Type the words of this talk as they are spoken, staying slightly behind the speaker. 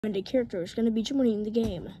Recommended character is going to be joining the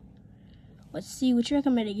game. Let's see which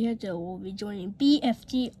recommended character will be joining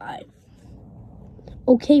BFDI.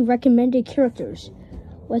 Okay, recommended characters.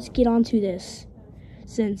 Let's get on to this.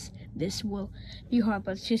 Since this will be hard,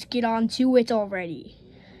 let's just get on to it already.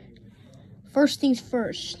 First things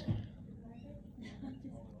first.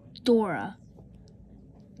 Dora,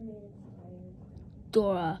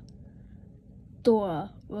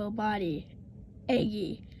 Robotty,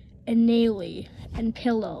 Eggy, and Naily, and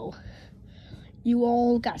Pillow. You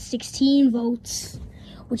all got 16 votes,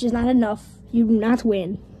 which is not enough. You do not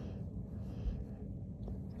win.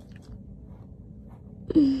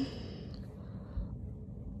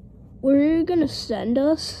 Where are you gonna send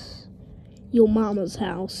us? Your mama's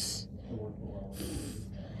house.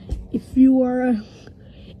 If you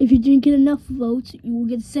didn't get enough votes, you will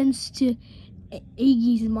get sent to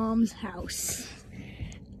Iggy's mom's house.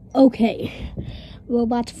 Okay,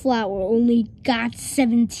 Robot Flower only got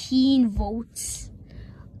 17 votes.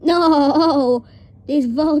 No, these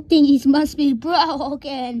vote thingies must be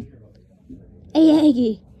broken. Hey,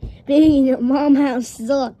 Iggy, being in your mom's house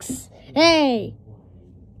sucks. Hey,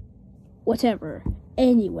 whatever.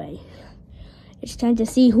 Anyway, it's time to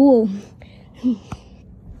see who.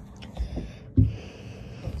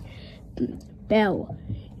 Belle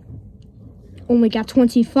only got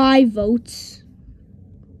 25 votes.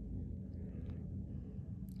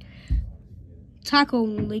 Taco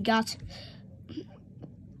only got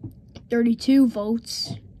 32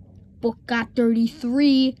 votes. Book got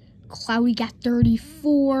 33. Cloudy got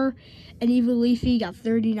 34. And Evil Leafy got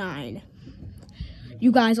 39.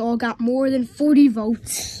 You guys all got more than 40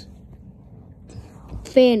 votes.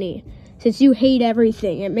 Fanny, since you hate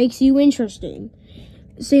everything, it makes you interesting.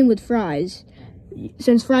 Same with Fries.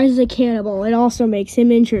 Since Fries is a cannibal, it also makes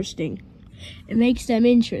him interesting. It makes them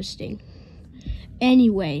interesting.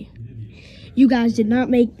 Anyway, you guys did not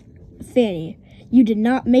make Fanny. You did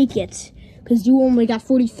not make it because you only got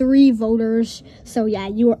 43 voters. So yeah,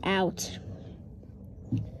 you are out.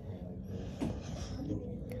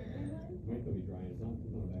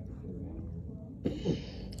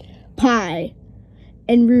 Pie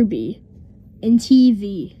and Ruby and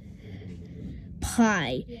TV.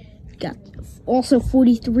 Pie got also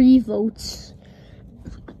 43 votes.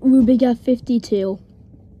 Ruby got 52.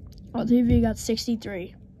 TV got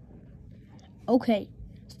 63. Okay,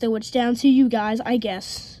 so it's down to you guys, I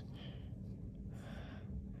guess.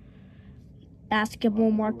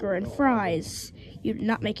 Basketball Marker and Fries. You did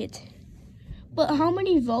not make it. But how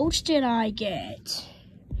many votes did I get?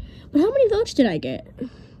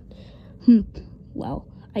 Well,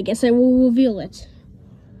 I guess I will reveal it.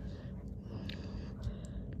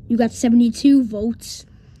 You got 72 votes.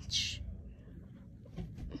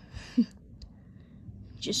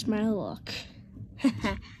 Just my luck.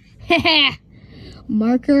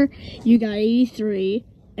 Marker, you got 83,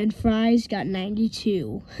 and Fries got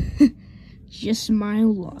 92. Just my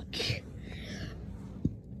luck.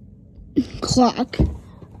 Clock.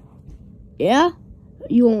 Yeah?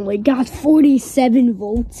 You only got 47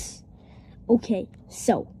 votes. Okay,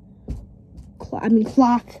 so. Clock.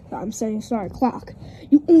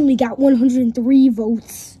 You only got 103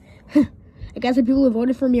 votes. I guess the people who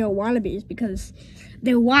voted for me are wannabes because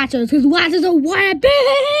they're watchers. Because watchers are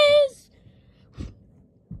wannabes!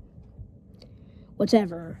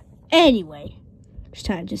 Whatever. Anyway, it's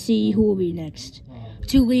time to see who will be next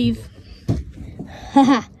to leave.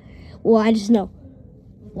 Haha. Well, I just know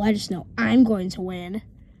I'm going to win.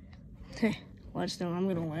 Well, I just know I'm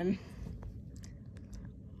going to win.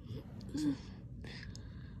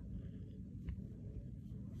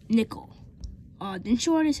 Nickel. Didn't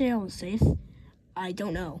you already say I was safe? I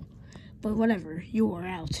don't know. But whatever, you are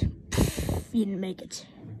out. You didn't make it.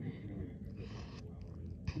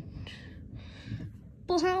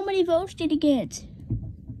 Well, how many votes did he get?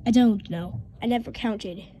 I don't know. I never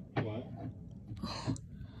counted. What?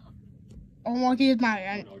 I'm lucky as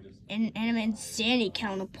my Anime Insanity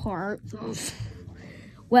counterpart.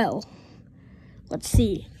 Well, let's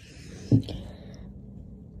see.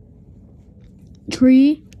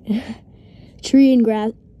 Tree,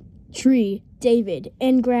 David,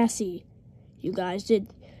 and Grassy. You guys did.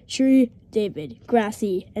 Tree, David,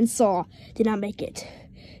 Grassy, and Saw did not make it.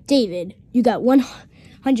 David, you got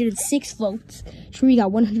 106 votes. Tree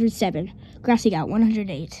got 107. Grassy got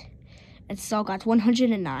 108. And Saw got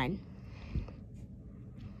 109.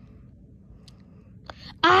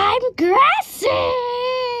 I'm Grassy!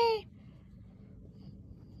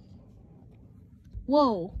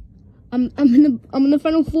 Whoa. I'm in the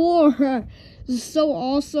final four. This is so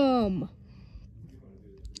awesome.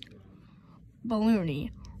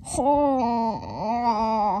 Balloony.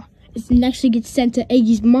 next gets sent to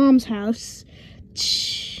Iggy's mom's house.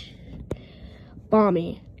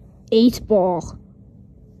 Bommy, 8-ball,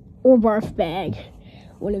 or barf bag.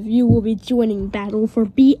 One of you will be joining battle for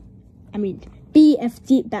BFD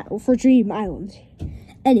battle for Dream Island.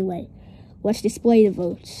 Anyway, let's display the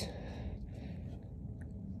votes.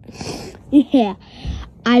 Yeah,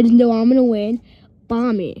 I just know I'm gonna win.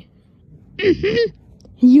 Bommy,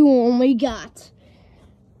 you only got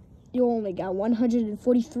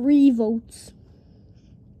 143 votes.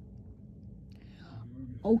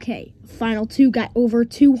 Okay, final two got over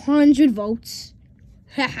 200 votes.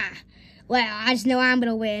 Haha. Well, I just know I'm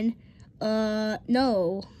gonna win.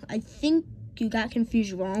 No, I think you got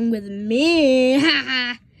confused wrong with me.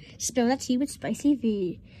 Haha. Spell that T with spicy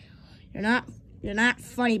V. You're not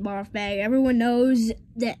funny, barf bag. Everyone knows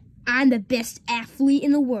that I'm the best athlete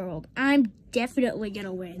in the world. I'm definitely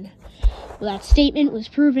gonna win. Well, that statement was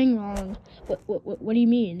proving wrong. What do you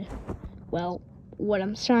mean? Well, what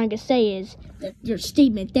I'm trying to say is that your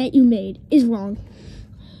statement that you made is wrong.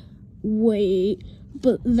 Wait,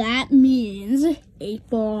 but that means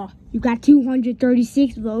 8-ball. You got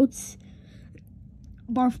 236 votes.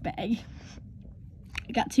 Barf bag,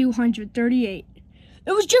 I got 238.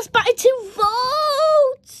 It was just by 2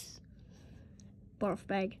 votes. Barf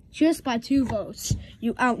bag, just by 2 votes.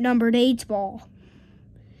 You outnumbered 8-ball.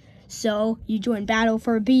 So you joined battle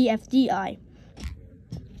for BFDI.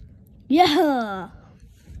 Yeah.